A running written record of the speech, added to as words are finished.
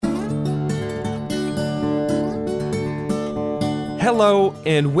Hello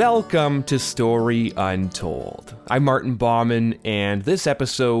and welcome to Story Untold. I'm Martin Bauman, and this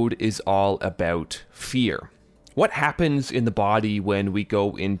episode is all about fear. What happens in the body when we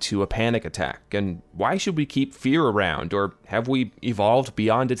go into a panic attack, and why should we keep fear around, or have we evolved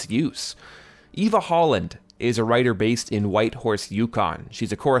beyond its use? Eva Holland is a writer based in Whitehorse, Yukon.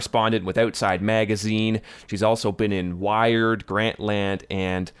 She's a correspondent with Outside Magazine. She's also been in Wired, Grantland,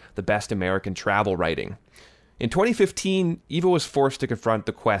 and The Best American Travel Writing. In 2015, Eva was forced to confront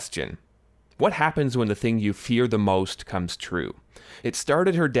the question, what happens when the thing you fear the most comes true? It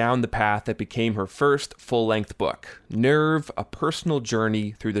started her down the path that became her first full-length book, Nerve, A Personal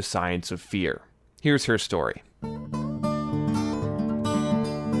Journey Through the Science of Fear. Here's her story.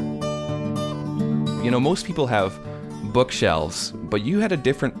 You know, most people have bookshelves, but you had a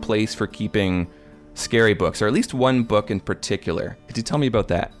different place for keeping scary books, or at least one book in particular. Could you tell me about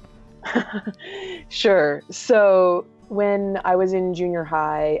that? Sure. So when I was in junior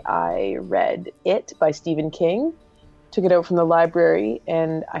high, I read It by Stephen King, took it out from the library,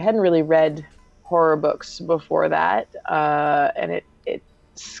 and I hadn't really read horror books before that, and it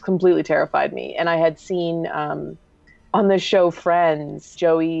completely terrified me. And I had seen on the show Friends,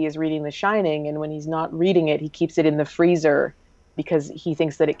 Joey is reading The Shining, and when he's not reading it, he keeps it in the freezer because he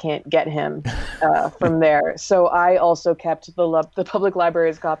thinks that it can't get him from there. So I also kept the public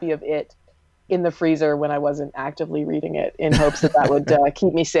library's copy of It in the freezer when I wasn't actively reading it, in hopes that would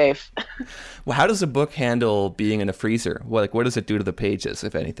keep me safe. Well, how does a book handle being in a freezer? What does it do to the pages,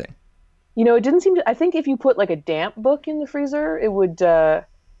 if anything? You know, it didn't seem to. I think if you put like a damp book in the freezer, it would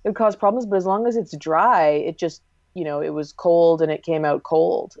cause problems. But as long as it's dry, it just, you know, it was cold and it came out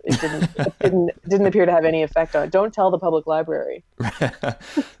cold. It didn't appear to have any effect on it. Don't tell the public library.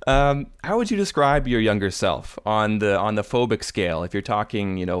 How would you describe your younger self on the phobic scale? If you're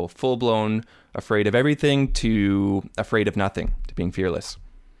talking, you know, full blown afraid of everything to afraid of nothing, to being fearless.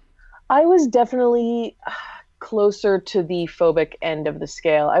 I was definitely closer to the phobic end of the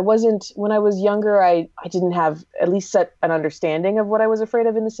scale. I wasn't, when I was younger, I didn't have at least set an understanding of what I was afraid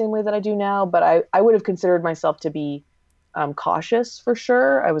of in the same way that I do now, but I would have considered myself to be cautious for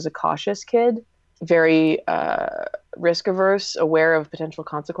sure. I was a cautious kid, very risk averse, aware of potential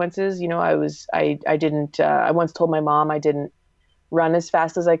consequences. You know, I once told my mom I didn't run as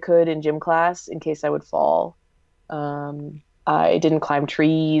fast as I could in gym class in case I would fall. I didn't climb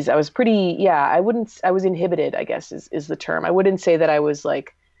trees. I was I was inhibited, I guess is the term. I wouldn't say that I was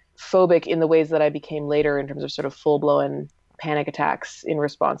like phobic in the ways that I became later in terms of sort of full-blown panic attacks in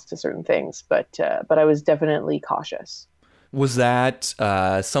response to certain things, but I was definitely cautious. Was that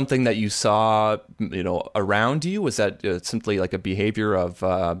something that you saw, you know, around you? Was that simply like a behavior of,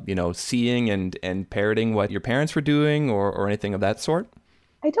 you know, seeing and parroting what your parents were doing or anything of that sort?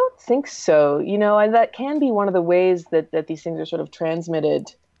 I don't think so. You know, that can be one of the ways that these things are sort of transmitted.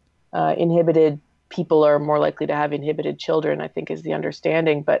 Inhibited people are more likely to have inhibited children, I think, is the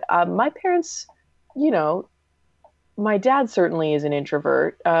understanding. But my parents, you know, my dad certainly is an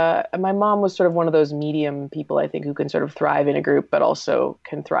introvert. My mom was sort of one of those medium people, I think, who can sort of thrive in a group, but also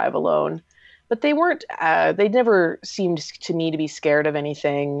can thrive alone. But they weren't, they never seemed to me to be scared of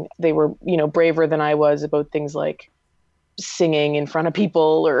anything. They were, you know, braver than I was about things like singing in front of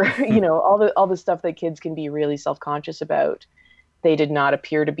people or, you know, all the stuff that kids can be really self-conscious about. They did not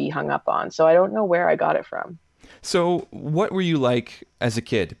appear to be hung up on. So I don't know where I got it from. So what were you like as a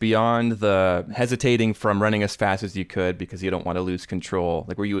kid, beyond the hesitating from running as fast as you could because you don't want to lose control?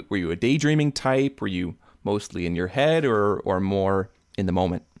 Like, were you a daydreaming type? Were you mostly in your head or more in the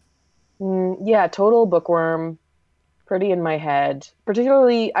moment? Yeah, total bookworm, pretty in my head.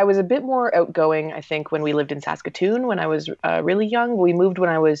 Particularly, I was a bit more outgoing, I think, when we lived in Saskatoon when I was really young. We moved when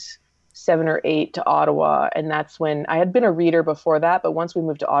I was 7 or 8 to Ottawa, and that's when I had been a reader before that, but once we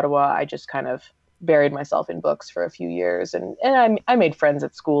moved to Ottawa, I just kind of buried myself in books for a few years, and I made friends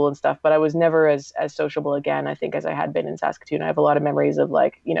at school and stuff, but I was never as sociable again, I think, as I had been in Saskatoon. I have a lot of memories of,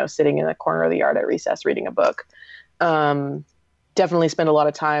 like, you know, sitting in the corner of the yard at recess reading a book. Definitely spent a lot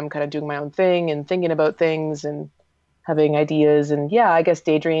of time kind of doing my own thing and thinking about things and having ideas, and yeah, I guess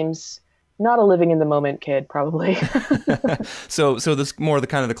daydreams. Not a living in the moment kid, probably. So this more the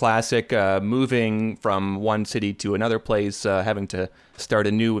kind of the classic moving from one city to another place, having to start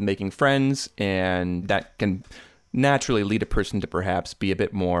anew and making friends, and that can naturally lead a person to perhaps be a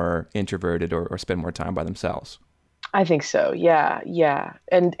bit more introverted or spend more time by themselves. I think so. Yeah.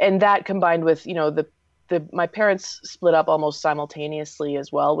 And that combined with, you know, my parents split up almost simultaneously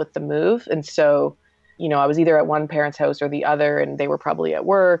as well with the move, and so, you know, I was either at one parent's house or the other, and they were probably at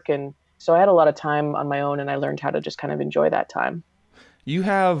work, and so I had a lot of time on my own, and I learned how to just kind of enjoy that time. You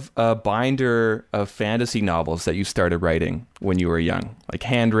have a binder of fantasy novels that you started writing when you were young, like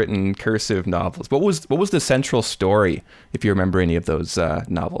handwritten cursive novels. What was the central story, if you remember any of those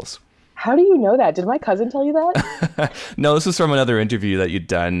novels? How do you know that? Did my cousin tell you that? No, this is from another interview that you'd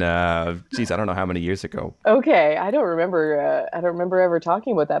done. Geez, I don't know how many years ago. Okay, I don't remember. I don't remember ever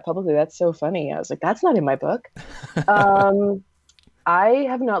talking about that publicly. That's so funny. I was like, that's not in my book. Um, I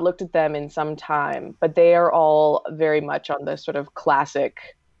have not looked at them in some time, but they are all very much on the sort of classic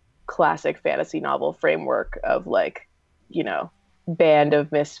fantasy novel framework of like, you know, band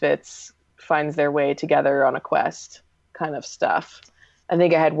of misfits finds their way together on a quest kind of stuff. I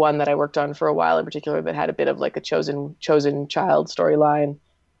think I had one that I worked on for a while in particular that had a bit of like a chosen child storyline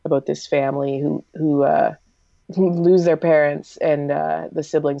about this family who lose their parents, and the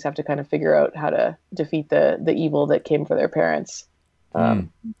siblings have to kind of figure out how to defeat the evil that came for their parents. Mm.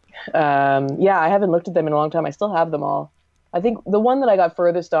 Um, yeah, I haven't looked at them in a long time. I still have them all. I think the one that I got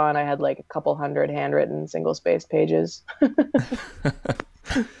furthest on, I had like a couple hundred handwritten single spaced pages.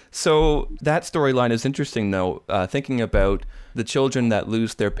 So that storyline is interesting, though, thinking about the children that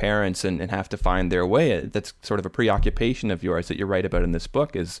lose their parents and have to find their way. That's sort of a preoccupation of yours that you write about in this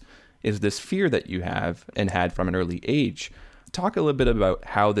book is this fear that you have and had from an early age. Talk a little bit about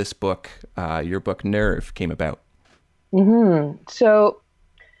how this book, your book Nerve, came about. So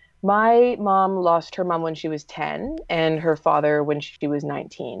my mom lost her mom when she was 10 and her father when she was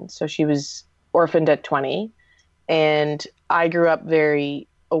 19. So she was orphaned at 20. And I grew up very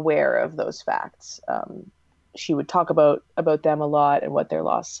aware of those facts. She would talk about them a lot and what their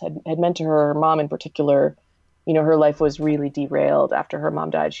loss had meant to her. Her mom in particular, you know, her life was really derailed after her mom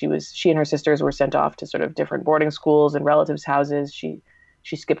died. She and her sisters were sent off to sort of different boarding schools and relatives' houses. She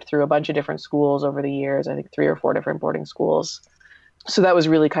skipped through a bunch of different schools over the years, I think 3 or 4 different boarding schools. So that was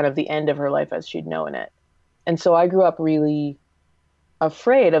really kind of the end of her life as she'd known it. And so I grew up really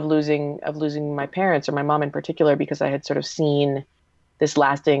afraid of losing my parents, or my mom in particular, because I had sort of seen this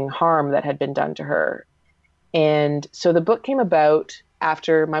lasting harm that had been done to her. And so the book came about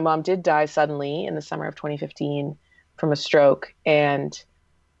after my mom did die suddenly in the summer of 2015 from a stroke. And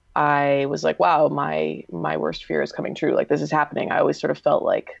I was like, wow, my worst fear is coming true. Like, this is happening. I always sort of felt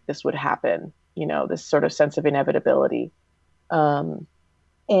like this would happen, you know, this sort of sense of inevitability. And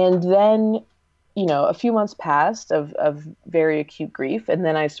then, you know, a few months passed of very acute grief. And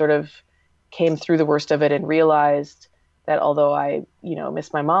then I sort of came through the worst of it and realized that although I, you know,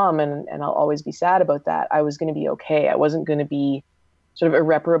 miss my mom and I'll always be sad about that, I was going to be okay. I wasn't going to be sort of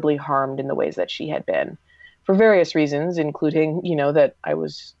irreparably harmed in the ways that she had been for various reasons, including, you know, that I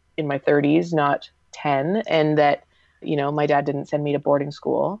was in my 30s, not 10, and that, you know, my dad didn't send me to boarding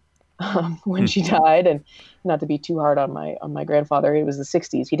school when she died. And not to be too hard on my grandfather, it was the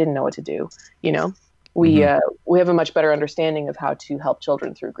 60s. He didn't know what to do. You know, we have a much better understanding of how to help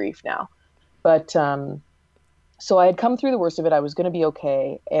children through grief now. But so I had come through the worst of it. I was going to be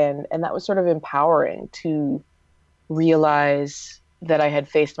okay, and that was sort of empowering to realize that I had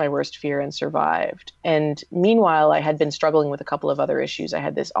faced my worst fear and survived. And meanwhile, I had been struggling with a couple of other issues. I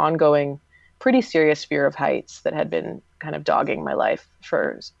had this ongoing, pretty serious fear of heights that had been kind of dogging my life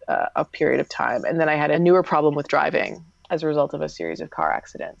for a period of time. And then I had a newer problem with driving as a result of a series of car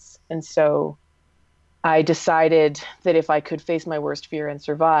accidents. And so I decided that if I could face my worst fear and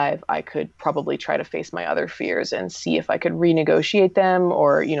survive, I could probably try to face my other fears and see if I could renegotiate them,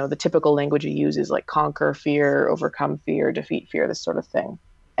 or, you know, the typical language you use is like conquer fear, overcome fear, defeat fear, this sort of thing.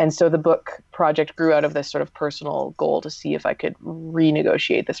 And so the book project grew out of this sort of personal goal to see if I could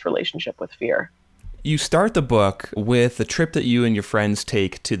renegotiate this relationship with fear. You start the book with a trip that you and your friends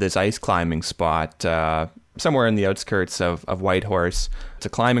take to this ice climbing spot somewhere in the outskirts of Whitehorse. It's a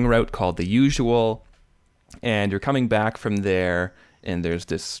climbing route called The Usual. And you're coming back from there, and there's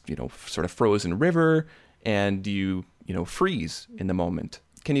this, you know, sort of frozen river, and you freeze in the moment.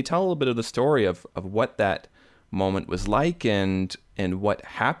 Can you tell a little bit of the story of what that moment was like and what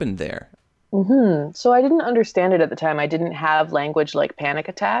happened there? So I didn't understand it at the time. I didn't have language like panic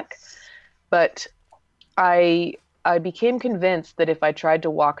attack, but I became convinced that if I tried to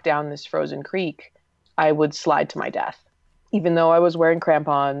walk down this frozen creek, I would slide to my death. Even though I was wearing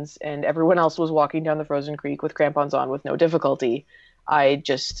crampons and everyone else was walking down the frozen creek with crampons on with no difficulty, I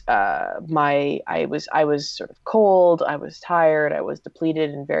just I was sort of cold, I was tired, I was depleted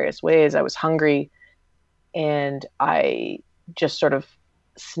in various ways, I was hungry, and I just sort of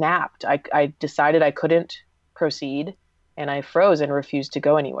snapped. I decided I couldn't proceed, and I froze and refused to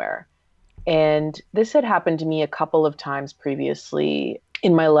go anywhere. And this had happened to me a couple of times previously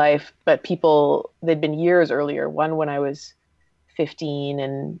in my life, but they'd been years earlier. One when I was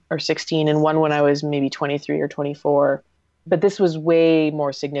 15 or 16, and one when I was maybe 23 or 24. But this was way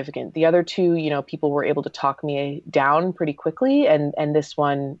more significant. The other two, people were able to talk me down pretty quickly, and this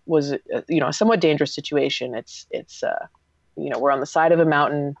one was, a somewhat dangerous situation. It's we're on the side of a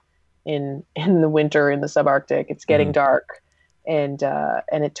mountain in the winter in the subarctic. It's getting dark, and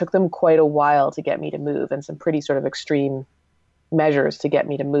it took them quite a while to get me to move, and some pretty sort of extreme measures to get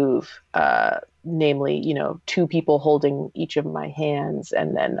me to move. Namely, two people holding each of my hands,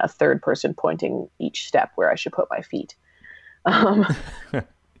 and then a third person pointing each step where I should put my feet. Um,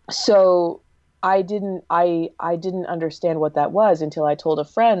 so I didn't understand what that was until I told a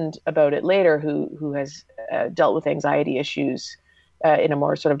friend about it later, who has dealt with anxiety issues in a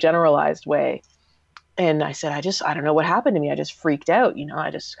more sort of generalized way. And I said, I don't know what happened to me. I just freaked out. I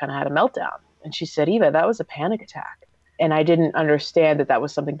just kind of had a meltdown. And she said, Eva, that was a panic attack. And I didn't understand that that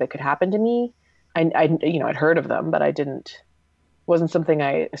was something that could happen to me. I'd heard of them, but wasn't something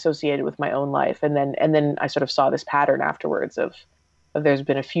I associated with my own life. And then I sort of saw this pattern afterwards of there's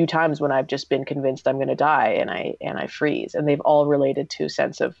been a few times when I've just been convinced I'm going to die, and I freeze, and they've all related to a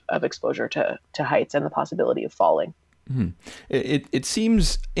sense of exposure to heights and the possibility of falling. Mm-hmm. It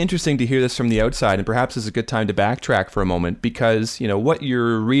seems interesting to hear this from the outside, and perhaps it's a good time to backtrack for a moment, because what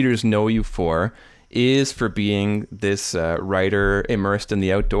your readers know you for is for being this writer immersed in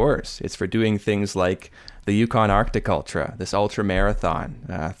the outdoors. It's for doing things like the Yukon Arctic Ultra, this ultra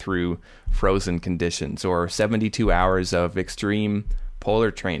marathon through frozen conditions, or 72 hours of extreme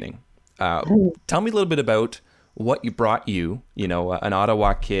polar training. Tell me a little bit about what brought you, an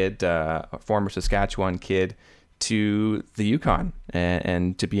Ottawa kid, a former Saskatchewan kid, to the Yukon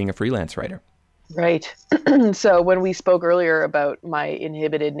and to being a freelance writer. Right. So when we spoke earlier about my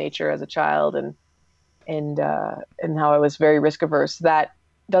inhibited nature as a child and how I was very risk averse, that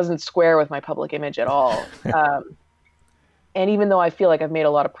doesn't square with my public image at all. And even though I feel like I've made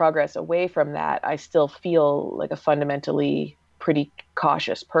a lot of progress away from that, I still feel like a fundamentally pretty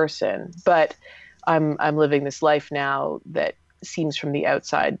cautious person. But I'm living this life now that seems from the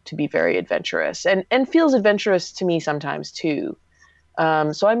outside to be very adventurous and feels adventurous to me sometimes too.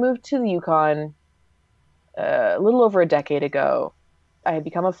 So I moved to the Yukon a little over a decade ago. I had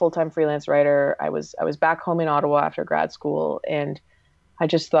become a full-time freelance writer. I was back home in Ottawa after grad school, and I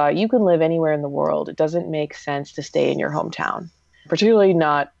just thought, you can live anywhere in the world. It doesn't make sense to stay in your hometown, particularly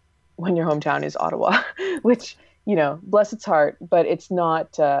not when your hometown is Ottawa, which, bless its heart, but it's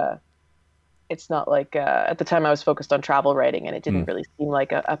not like at the time I was focused on travel writing, and it didn't really seem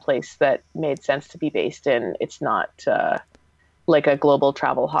like a place that made sense to be based in. It's not like a global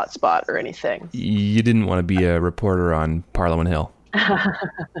travel hotspot or anything. You didn't want to be a reporter on Parliament Hill.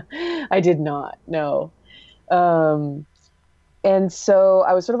 I did not, no. And so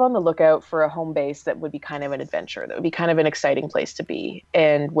I was sort of on the lookout for a home base that would be kind of an adventure, that would be kind of an exciting place to be,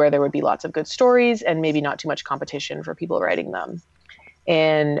 and where there would be lots of good stories and maybe not too much competition for people writing them.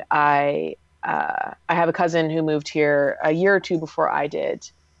 And I have a cousin who moved here a year or two before I did,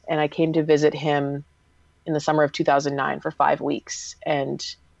 and I came to visit him in the summer of 2009 for 5 weeks, and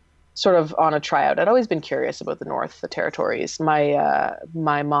sort of on a tryout. I'd always been curious about the North, the territories. My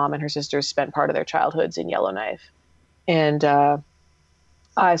mom and her sisters spent part of their childhoods in Yellowknife. And so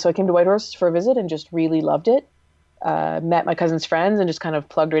I came to Whitehorse for a visit and just really loved it. Met my cousin's friends and just kind of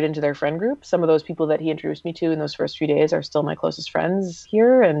plugged right into their friend group. Some of those people that he introduced me to in those first few days are still my closest friends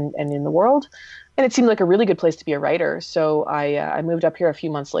here and in the world. And it seemed like a really good place to be a writer. So I moved up here a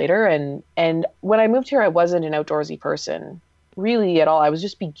few months later. And when I moved here, I wasn't an outdoorsy person really at all. I was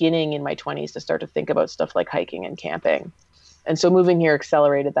just beginning in my 20s to start to think about stuff like hiking and camping. And so moving here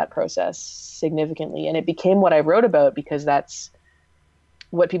accelerated that process significantly. And it became what I wrote about because that's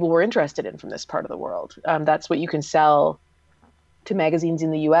what people were interested in from this part of the world. That's what you can sell to magazines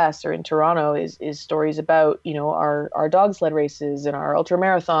in the US or in Toronto is stories about, our dog sled races and our ultra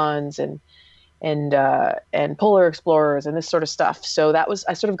marathons and polar explorers and this sort of stuff. So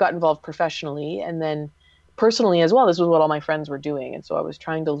I sort of got involved professionally, and then personally as well. This was what all my friends were doing. And so I was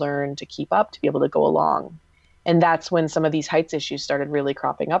trying to learn to keep up, to be able to go along. And that's when some of these heights issues started really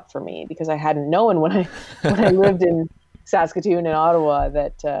cropping up for me, because I hadn't known when I lived in Saskatoon and Ottawa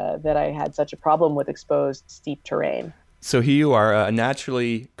that I had such a problem with exposed steep terrain. So here you are, a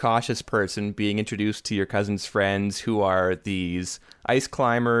naturally cautious person being introduced to your cousin's friends who are these ice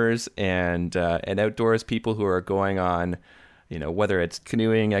climbers and outdoors people who are going on, whether it's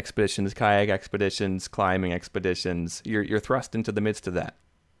canoeing expeditions, kayak expeditions, climbing expeditions. You're thrust into the midst of that.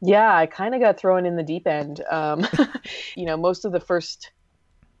 Yeah, I kind of got thrown in the deep end. Most of the first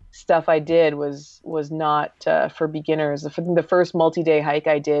stuff I did was not for beginners. The first multi-day hike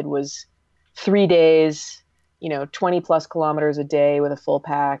I did was 3 days, 20 plus kilometers a day with a full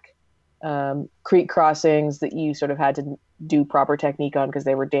pack, creek crossings that you sort of had to do proper technique on because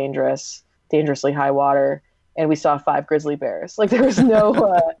they were dangerously high water. And we saw 5 grizzly bears. Like there was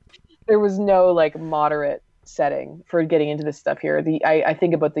no like moderate setting for getting into this stuff here. I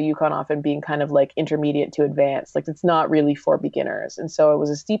think about the Yukon often being kind of like intermediate to advanced. Like it's not really for beginners. And so it was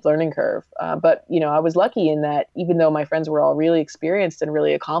a steep learning curve. But, I was lucky in that even though my friends were all really experienced and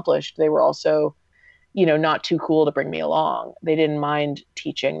really accomplished, they were also, not too cool to bring me along. They didn't mind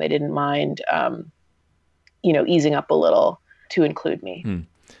teaching. They didn't mind, easing up a little to include me.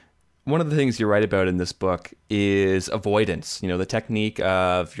 One of the things you write about in this book is avoidance. The technique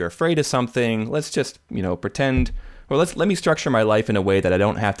of you're afraid of something. Let's just, pretend, or let me structure my life in a way that I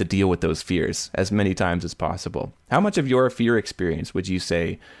don't have to deal with those fears as many times as possible. How much of your fear experience would you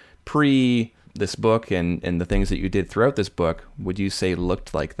say pre this book and the things that you did throughout this book, would you say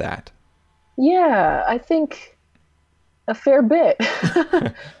looked like that? Yeah, I think a fair bit.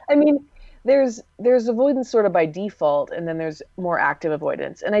 I mean, there's avoidance sort of by default, and then there's more active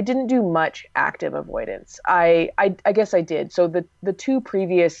avoidance. And I didn't do much active avoidance. I guess I did. So the 2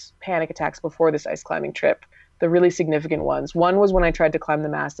 previous panic attacks before this ice climbing trip, the really significant ones, one was when I tried to climb the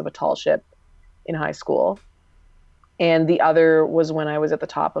mast of a tall ship in high school. And the other was when I was at the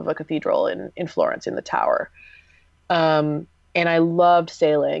top of a cathedral in Florence in the tower. And I loved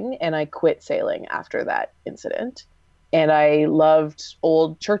sailing, and I quit sailing after that incident. And I loved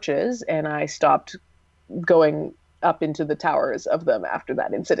old churches, and I stopped going up into the towers of them after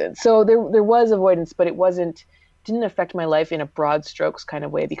that incident. So there was avoidance, but didn't affect my life in a broad strokes kind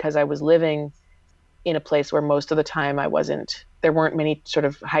of way because I was living in a place where most of the time there weren't many sort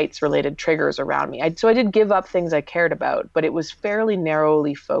of heights related triggers around me. So I did give up things I cared about, but it was fairly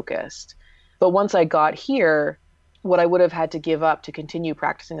narrowly focused. But once I got here, what I would have had to give up to continue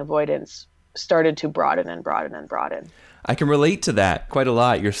practicing avoidance started to broaden and broaden and broaden. I can relate to that quite a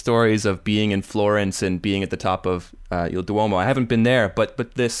lot. Your stories of being in Florence and being at the top of Il Duomo. I haven't been there, but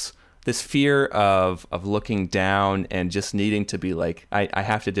this fear of looking down and just needing to be like, I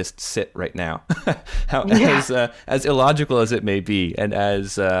have to just sit right now. As illogical as it may be, and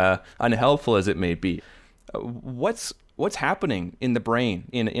as unhelpful as it may be, what's happening in the brain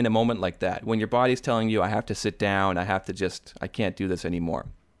in a moment like that when your body's telling you, I have to sit down, I can't do this anymore?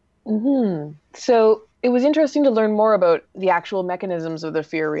 Mm-hmm. So it was interesting to learn more about the actual mechanisms of the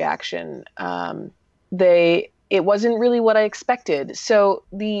fear reaction. It wasn't really what I expected. So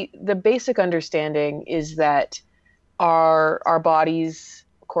the basic understanding is that our bodies,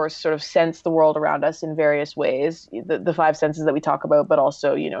 of course, sort of sense the world around us in various ways. The 5 senses that we talk about, but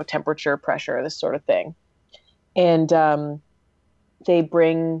also, temperature, pressure, this sort of thing. And they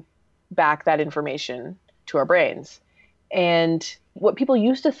bring back that information to our brains. And what people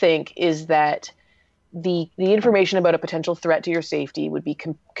used to think is that the information about a potential threat to your safety would be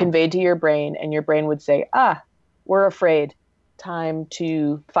conveyed to your brain, and your brain would say, we're afraid, time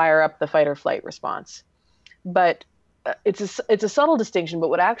to fire up the fight or flight response. But it's a subtle distinction, but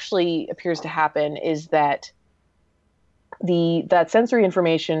what actually appears to happen is that that sensory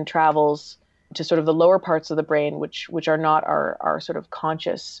information travels to sort of the lower parts of the brain, which are not our sort of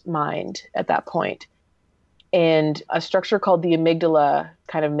conscious mind at that point. And a structure called the amygdala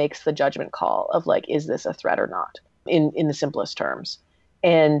kind of makes the judgment call of like, is this a threat or not, in the simplest terms.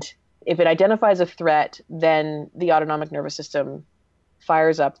 And if it identifies a threat, then the autonomic nervous system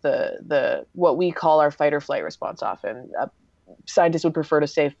fires up the what we call our fight or flight response often. Scientists would prefer to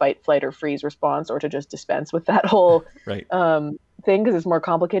say fight, flight, or freeze response, or to just dispense with that whole right. Thing, because it's more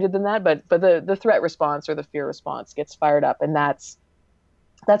complicated than that. But the threat response or the fear response gets fired up, and that's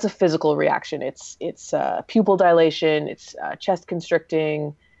a physical reaction. It's pupil dilation, it's chest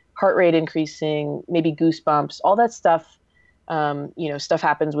constricting, heart rate increasing, maybe goosebumps, all that stuff. Stuff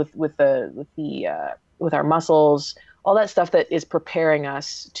happens with our muscles, all that stuff that is preparing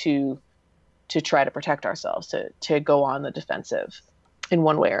us to try to protect ourselves, to go on the defensive in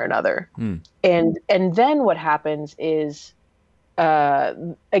one way or another. And then what happens is,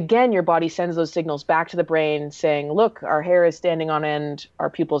 again, your body sends those signals back to the brain saying, look, our hair is standing on end, our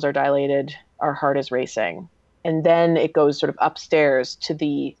pupils are dilated, our heart is racing. And then it goes sort of upstairs to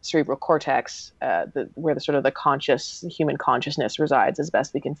the cerebral cortex, where the human consciousness resides, as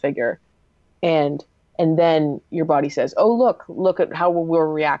best we can figure. And then your body says, oh, look at how we're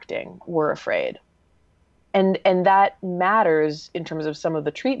reacting. We're afraid. And that matters in terms of some of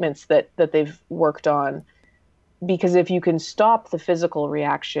the treatments that they've worked on, because if you can stop the physical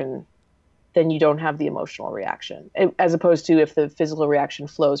reaction, then you don't have the emotional reaction, as opposed to if the physical reaction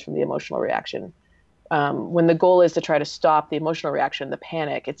flows from the emotional reaction. When the goal is to try to stop the emotional reaction, the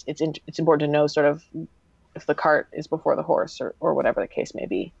panic, it's important to know sort of if the cart is before the horse, or whatever the case may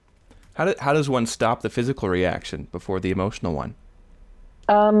be. How does one stop the physical reaction before the emotional one?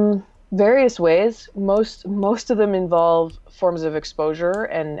 Various ways. Most of them involve forms of exposure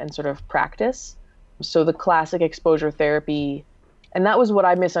and sort of practice. So the classic exposure therapy, and that was what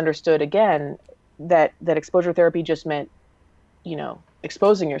I misunderstood again, that exposure therapy just meant,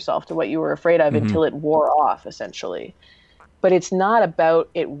 exposing yourself to what you were afraid of Mm-hmm. until it wore off, essentially. But it's not about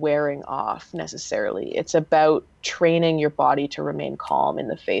it wearing off necessarily. It's about training your body to remain calm in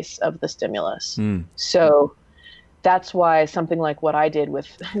the face of the stimulus. Mm. So that's why something like what I did with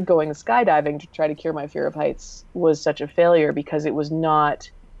going skydiving to try to cure my fear of heights was such a failure, because it was not,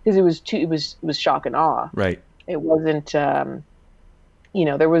 because it was shock and awe. Right. It wasn't,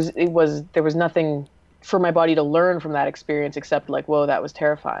 there was nothing for my body to learn from that experience except like, whoa, that was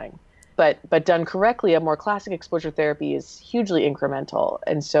terrifying. But done correctly, a more classic exposure therapy is hugely incremental.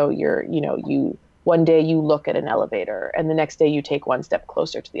 And so you one day you look at an elevator, and the next day you take one step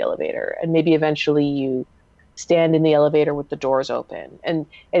closer to the elevator, and maybe eventually you stand in the elevator with the doors open. And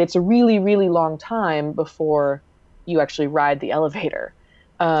it's a really, really long time before you actually ride the elevator.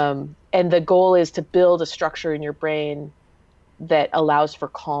 And the goal is to build a structure in your brain that allows for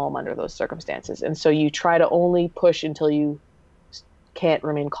calm under those circumstances. And so you try to only push until you can't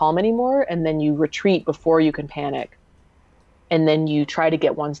remain calm anymore, and then you retreat before you can panic, and then you try to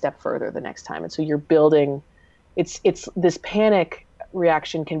get one step further the next time. And so you're building, it's this panic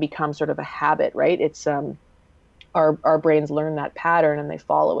reaction can become sort of a habit, right? It's our brains learn that pattern and they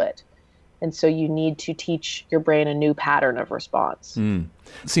follow it. And so you need to teach your brain a new pattern of response.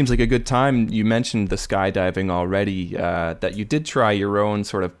 Seems like a good time. You mentioned the skydiving already, that you did try your own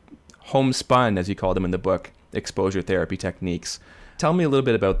sort of homespun, as you call them in the book, exposure therapy techniques. Tell me a little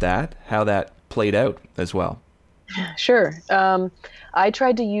bit about that, how that played out as well. Sure. I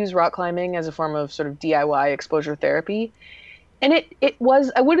tried to use rock climbing as a form of sort of DIY exposure therapy. And it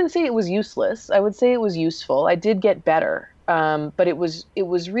was, I wouldn't say it was useless. I would say it was useful. I did get better. But it was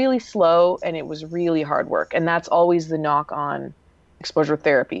really slow, and it was really hard work. And that's always the knock on exposure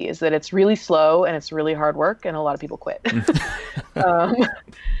therapy, is that it's really slow and it's really hard work, and a lot of people quit. But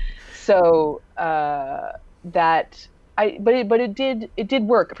it did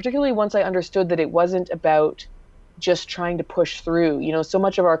work, particularly once I understood that it wasn't about just trying to push through. So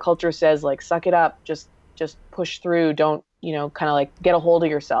much of our culture says like, suck it up, just push through, don't, kind of like get a hold of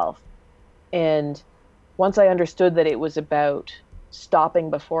yourself. And once I understood that it was about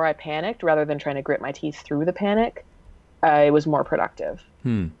stopping before I panicked rather than trying to grit my teeth through the panic, it was more productive.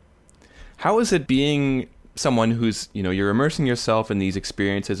 How is it being someone who's, you're immersing yourself in these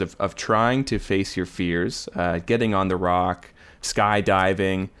experiences of trying to face your fears, getting on the rock,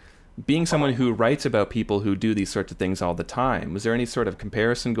 skydiving, being someone who writes about people who do these sorts of things all the time? Was there any sort of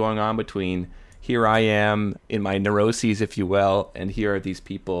comparison going on between here I am in my neuroses, if you will, and here are these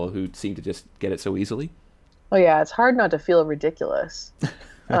people who seem to just get it so easily? Oh yeah, it's hard not to feel ridiculous.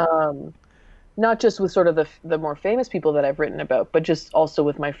 Not just with sort of the more famous people that I've written about, but just also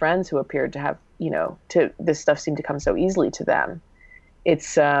with my friends who appeared to have, this stuff seemed to come so easily to them.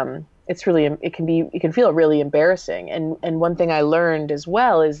 It's really, it can feel really embarrassing. And one thing I learned as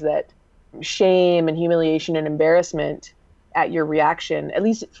well is that shame and humiliation and embarrassment at your reaction, at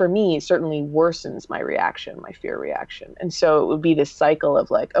least for me, certainly worsens my reaction, my fear reaction. And so it would be this cycle of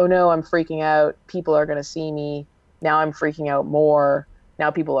like, oh no, I'm freaking out. People are going to see me. Now I'm freaking out more.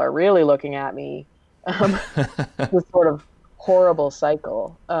 Now people are really looking at me. This sort of horrible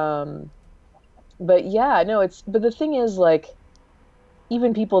cycle. But yeah, no, but the thing is, like,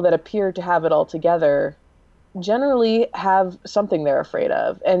 even people that appear to have it all together generally have something they're afraid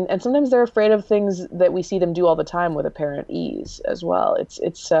of. And sometimes they're afraid of things that we see them do all the time with apparent ease as well. It's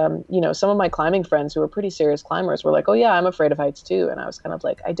some of my climbing friends who are pretty serious climbers were like, oh yeah, I'm afraid of heights too. And I was kind of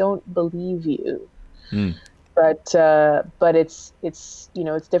like, I don't believe you. But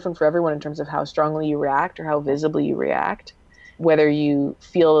it's different for everyone in terms of how strongly you react or how visibly you react, whether you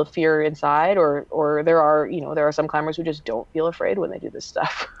feel fear inside or there are some climbers who just don't feel afraid when they do this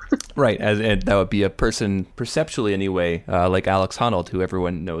stuff. Right, and that would be a person perceptually anyway, like Alex Honnold, who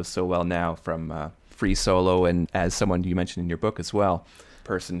everyone knows so well now from Free Solo, and as someone you mentioned in your book as well,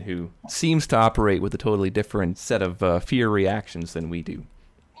 person who seems to operate with a totally different set of fear reactions than we do.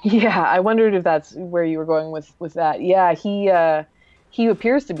 Yeah, I wondered if that's where you were going with that. Yeah, he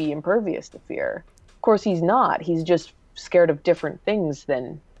appears to be impervious to fear. Of course, he's not. He's just scared of different things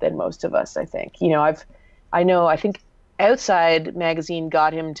than most of us, I think. I think Outside magazine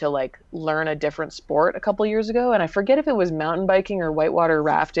got him to like learn a different sport a couple years ago, and I forget if it was mountain biking or whitewater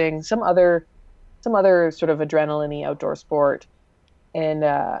rafting, some other sort of adrenaline-y outdoor sport. And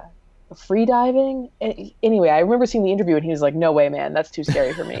free diving. Anyway, I remember seeing the interview and he was like, "No way, man, that's too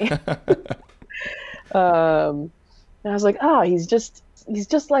scary for me." And I was like, "Ah, he's just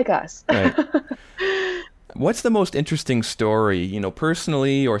like us." Right. What's the most interesting story,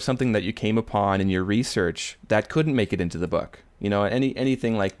 personally, or something that you came upon in your research that couldn't make it into the book?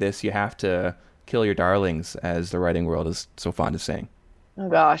 Anything like this, you have to kill your darlings, as the writing world is so fond of saying. Oh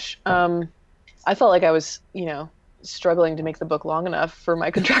gosh. I felt like I was, struggling to make the book long enough for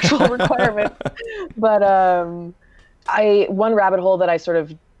my contractual requirements. But I one rabbit hole that I sort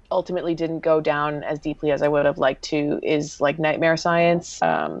of ultimately didn't go down as deeply as I would have liked to is like nightmare science.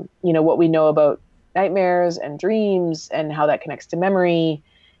 What we know about nightmares and dreams and how that connects to memory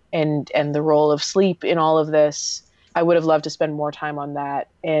and the role of sleep in all of this. I would have loved to spend more time on that.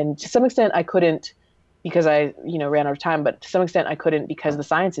 And to some extent I couldn't because I, ran out of time, but to some extent I couldn't because the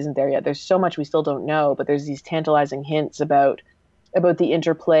science isn't there yet. There's so much we still don't know, but there's these tantalizing hints about the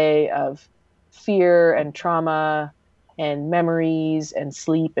interplay of fear and trauma and memories and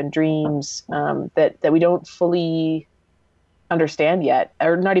sleep and dreams that we don't fully understand yet,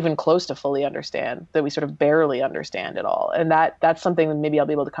 or not even close to fully understand, that we sort of barely understand at all. And that's something that maybe I'll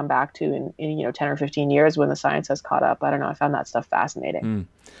be able to come back to in 10 or 15 years when the science has caught up. I don't know. I found that stuff fascinating.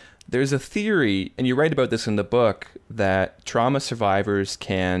 There's a theory, and you write about this in the book, that trauma survivors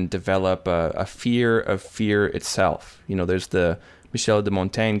can develop a fear of fear itself. There's the Michel de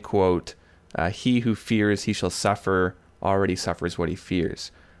Montaigne quote, "He who fears he shall suffer already suffers what he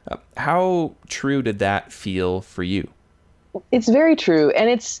fears." How true did that feel for you? It's very true.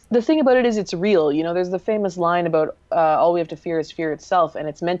 And the thing about it is it's real. There's the famous line about all we have to fear is fear itself. And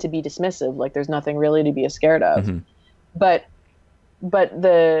it's meant to be dismissive. Like there's nothing really to be scared of. Mm-hmm. But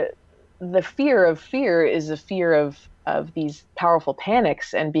the fear of fear is a fear of these powerful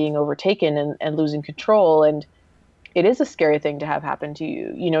panics and being overtaken and losing control. And it is a scary thing to have happen to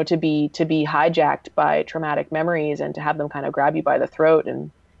you, to be hijacked by traumatic memories and to have them kind of grab you by the throat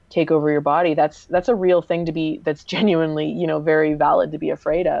and take over your body. That's a real thing that's genuinely, very valid to be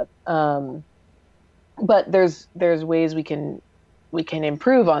afraid of. But there's ways we can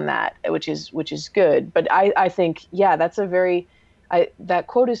improve on that, which is good. But I think, yeah, that's that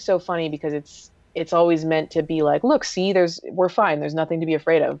quote is so funny because it's always meant to be like, look, see, we're fine. There's nothing to be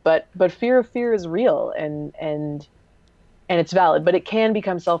afraid of. But fear of fear is real and it's valid, but it can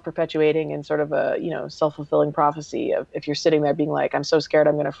become self-perpetuating and sort of a, self-fulfilling prophecy of if you're sitting there being like, I'm so scared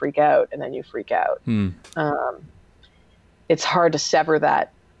I'm going to freak out. And then you freak out. It's hard to sever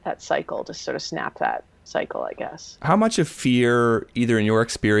that cycle, to sort of snap that cycle, I guess. How much of fear, either in your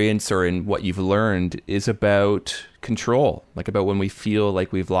experience or in what you've learned, is about control, like about when we feel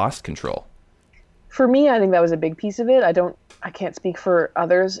like we've lost control? For me, I think that was a big piece of it. I can't speak for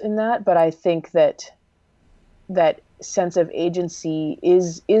others in that, but I think that sense of agency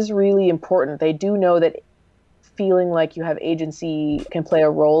is really important. They do know that feeling like you have agency can play a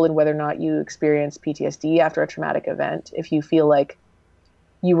role in whether or not you experience PTSD after a traumatic event. If you feel like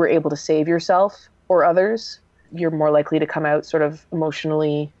you were able to save yourself or others, you're more likely to come out sort of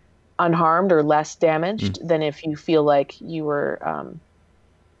emotionally unharmed or less damaged than if you feel like you were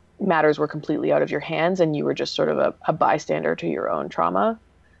matters were completely out of your hands and you were just sort of a bystander to your own trauma.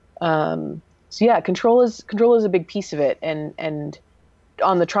 So yeah, control is a big piece of it, and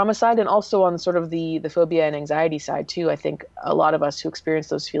on the trauma side, and also on sort of the phobia and anxiety side too. I think a lot of us who experience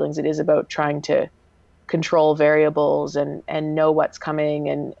those feelings, it is about trying to control variables and know what's coming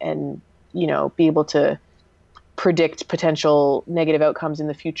and be able to predict potential negative outcomes in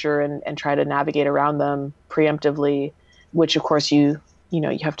the future and try to navigate around them preemptively. Which of course you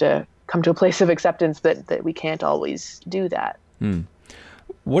have to come to a place of acceptance that we can't always do that.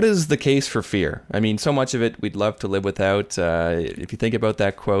 What is the case for fear? I mean, so much of it we'd love to live without. If you think about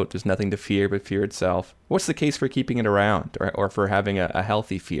that quote, there's nothing to fear but fear itself. What's the case for keeping it around or for having a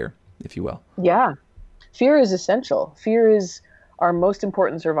healthy fear, if you will? Yeah. Fear is essential. Fear is our most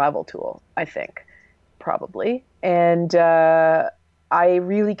important survival tool, I think, probably. And I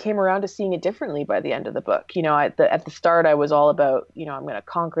really came around to seeing it differently by the end of the book. At the start, I was all about, I'm going to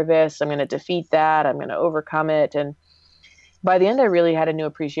conquer this. I'm going to defeat that. I'm going to overcome it. And by the end, I really had a new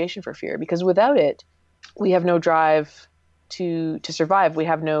appreciation for fear because without it, we have no drive to survive. We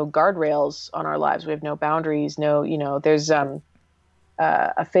have no guardrails on our lives. We have no boundaries. There's a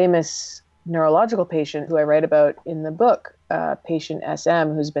famous neurological patient who I write about in the book, patient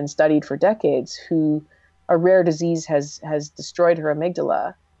SM, who's been studied for decades, who a rare disease has destroyed her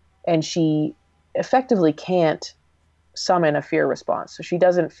amygdala, and she effectively can't summon a fear response. So she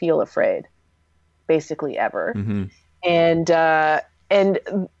doesn't feel afraid, basically ever. Mm-hmm.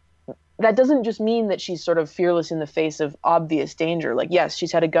 And that doesn't just mean that she's sort of fearless in the face of obvious danger. Like, yes,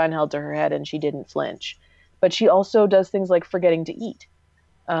 she's had a gun held to her head and she didn't flinch, but she also does things like forgetting to eat,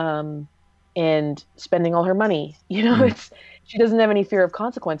 and spending all her money. She doesn't have any fear of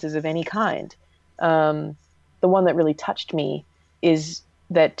consequences of any kind. The one that really touched me is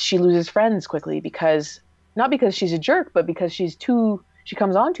that she loses friends quickly not because she's a jerk, but because she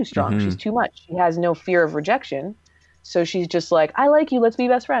comes on too strong. She's too much. She has no fear of rejection. So she's just like, I like you, let's be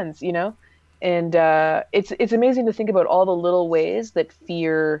best friends, And it's amazing to think about all the little ways that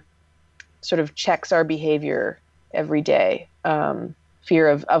fear sort of checks our behavior every day. Fear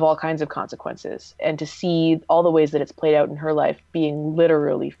of all kinds of consequences, and to see all the ways that it's played out in her life, being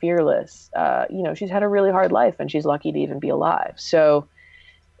literally fearless. She's had a really hard life, and she's lucky to even be alive. So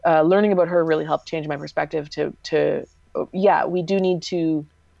learning about her really helped change my perspective we do need to,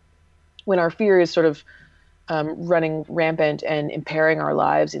 when our fear is sort of running rampant and impairing our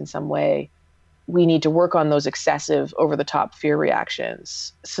lives in some way, we need to work on those excessive, over-the-top fear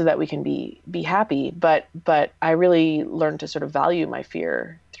reactions so that we can be happy. But I really learned to sort of value my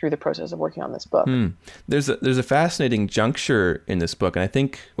fear through the process of working on this book. There's a fascinating juncture in this book, and I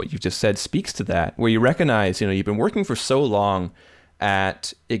think what you've just said speaks to that, where you recognize, you've been working for so long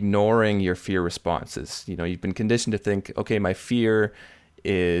at ignoring your fear responses. You've been conditioned to think, okay, my fear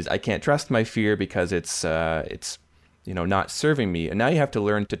is, I can't trust my fear because it's not serving me. And now you have to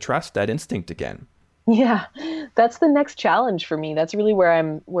learn to trust that instinct again. Yeah, that's the next challenge for me. That's really where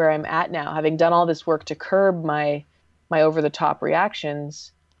I'm at now, having done all this work to curb my over the top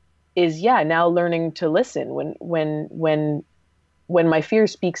reactions. Is now learning to listen when my fear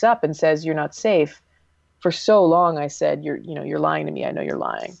speaks up and says you're not safe. For so long I said you're lying to me. I know you're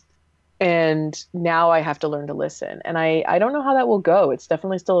lying. And now I have to learn to listen. And I don't know how that will go. It's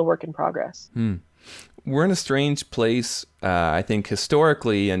definitely still a work in progress. We're in a strange place, I think,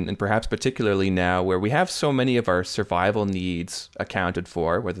 historically, and perhaps particularly now, where we have so many of our survival needs accounted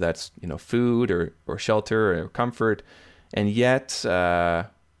for, whether that's, food or shelter or comfort. And yet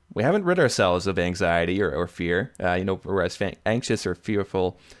we haven't rid ourselves of anxiety or fear. We're as anxious or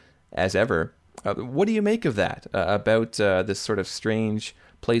fearful as ever. What do you make of that, about this sort of strange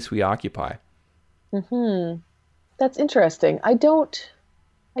place we occupy? That's interesting. I don't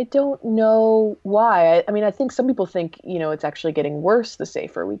know why. I mean, I think some people think, it's actually getting worse the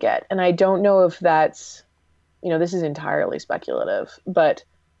safer we get. And I don't know if that's, this is entirely speculative, but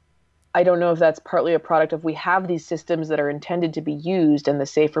I don't know if that's partly a product of we have these systems that are intended to be used, and the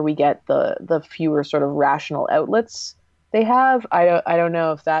safer we get, the fewer sort of rational outlets they have. I don't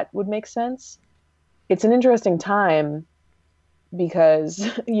know if that would make sense. It's an interesting time because,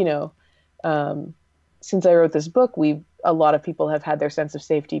 since I wrote this book, a lot of people have had their sense of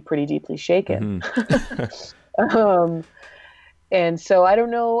safety pretty deeply shaken. And so I don't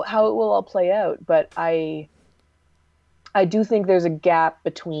know how it will all play out, but I do think there's a gap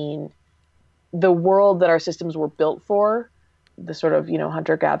between the world that our systems were built for, the sort of,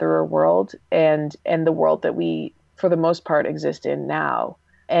 hunter-gatherer world, and the world that we, for the most part, exist in now.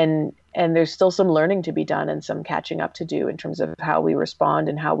 And there's still some learning to be done and some catching up to do in terms of how we respond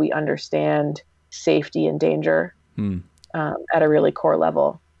and how we understand safety and danger at a really core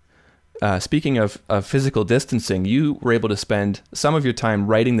level. Speaking of physical distancing, you were able to spend some of your time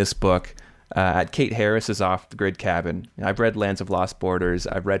writing this book at Kate Harris's Off the Grid cabin. I've read Lands of Lost Borders.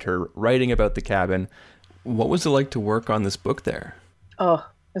 I've read her writing about the cabin. What was it like to work on this book there? Oh,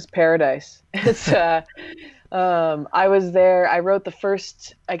 it's paradise. It's I was there. I wrote the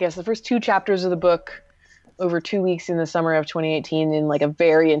first 2 chapters of the book over 2 weeks in the summer of 2018 in like a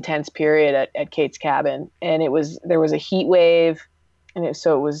very intense period at Kate's cabin. And there was a heat wave, and it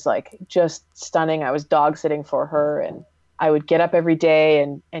was like just stunning. I was dog sitting for her, and I would get up every day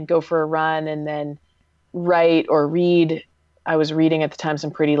and go for a run and then write or read. I was reading at the time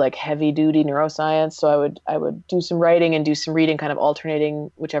some pretty like heavy duty neuroscience. So I would do some writing and do some reading, kind of alternating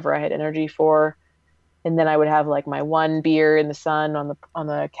whichever I had energy for. And then I would have like my one beer in the sun on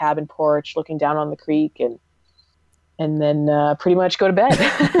the cabin porch, looking down on the creek, and then pretty much go to bed.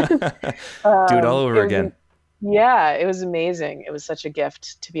 Do it all over again. Yeah, it was amazing. It was such a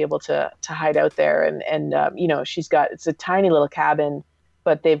gift to be able to hide out there. And it's a tiny little cabin,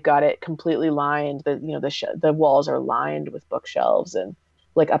 but they've got it completely lined. The walls are lined with bookshelves and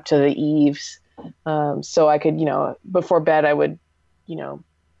like up to the eaves. So I could, before bed, I would,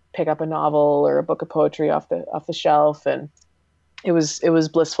 pick up a novel or a book of poetry off the shelf, and it was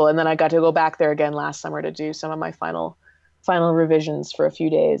blissful. And then I got to go back there again last summer to do some of my final revisions for a few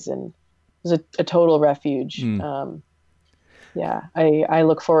days, and it was a total refuge. yeah, I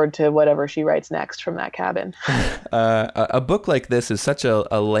look forward to whatever she writes next from that cabin. A book like this is such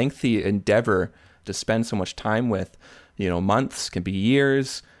a lengthy endeavor to spend so much time with. Months, can be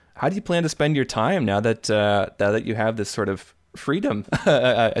years. How do you plan to spend your time now that you have this sort of freedom,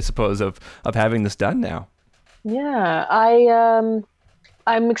 I suppose, of having this done now? Yeah,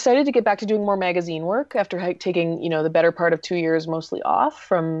 I'm excited to get back to doing more magazine work after taking, the better part of 2 years mostly off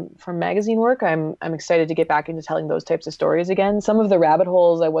from magazine work. I'm excited to get back into telling those types of stories again. Some of the rabbit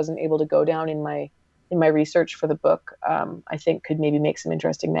holes I wasn't able to go down in my research for the book, I think could maybe make some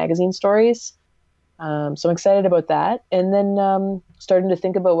interesting magazine stories. So I'm excited about that. And then starting to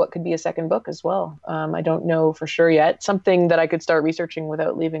think about what could be a second book as well. I don't know for sure yet. Something that I could start researching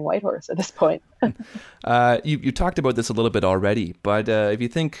without leaving Whitehorse at this point. You talked about this a little bit already, but if you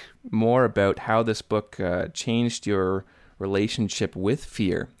think more about how this book changed your relationship with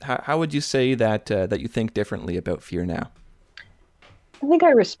fear, how would you say that you think differently about fear now? I think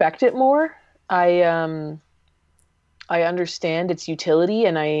I respect it more. I understand its utility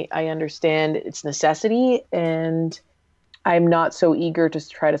and I understand its necessity, and I'm not so eager to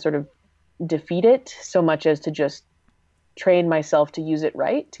try to sort of defeat it so much as to just train myself to use it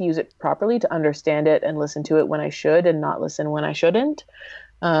right, to use it properly, to understand it and listen to it when I should and not listen when I shouldn't.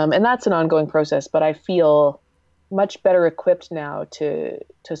 And that's an ongoing process, but I feel much better equipped now to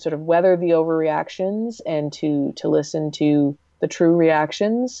sort of weather the overreactions and to listen to the true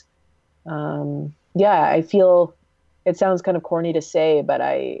reactions. Yeah, I feel it sounds kind of corny to say, but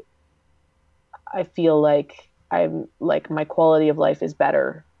I feel like my quality of life is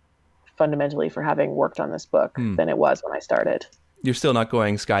better fundamentally for having worked on this book than it was when I started. You're still not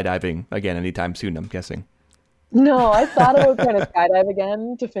going skydiving again anytime soon, I'm guessing. No, I thought about trying to skydive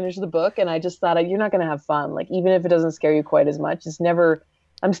again to finish the book, and I just thought you're not going to have fun. Like, even if it doesn't scare you quite as much, it's never.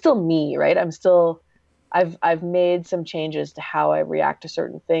 I'm still me, right? I've made some changes to how I react to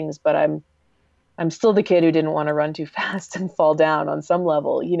certain things, but I'm still the kid who didn't want to run too fast and fall down on some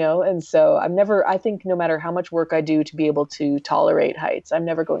level, And so I think no matter how much work I do to be able to tolerate heights, I'm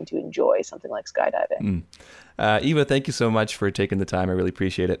never going to enjoy something like skydiving. Eva, thank you so much for taking the time. I really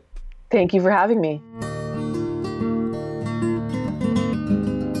appreciate it. Thank you for having me.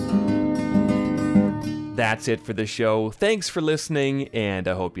 That's it for the show. Thanks for listening, and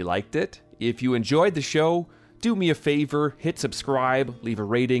I hope you liked it. If you enjoyed the show, do me a favor, hit subscribe, leave a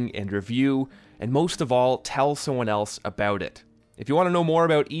rating and review, and most of all, tell someone else about it. If you want to know more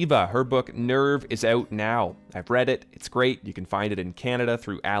about Eva, her book Nerve is out now. I've read it. It's great. You can find it in Canada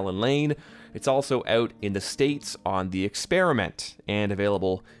through Alan Lane. It's also out in the States on The Experiment and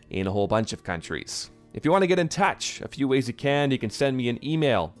available in a whole bunch of countries. If you want to get in touch, a few ways you can. You can send me an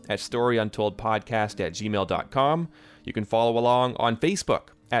email at storyuntoldpodcast@gmail.com. You can follow along on Facebook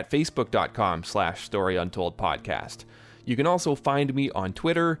at facebook.com/storyuntoldpodcast. You can also find me on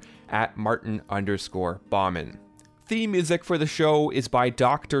Twitter at Martin_Bauman. Theme music for the show is by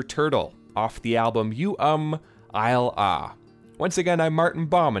Dr. Turtle off the album You I'll Ah. Once again, I'm Martin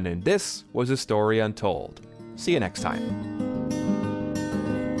Bauman, and this was A Story Untold. See you next time.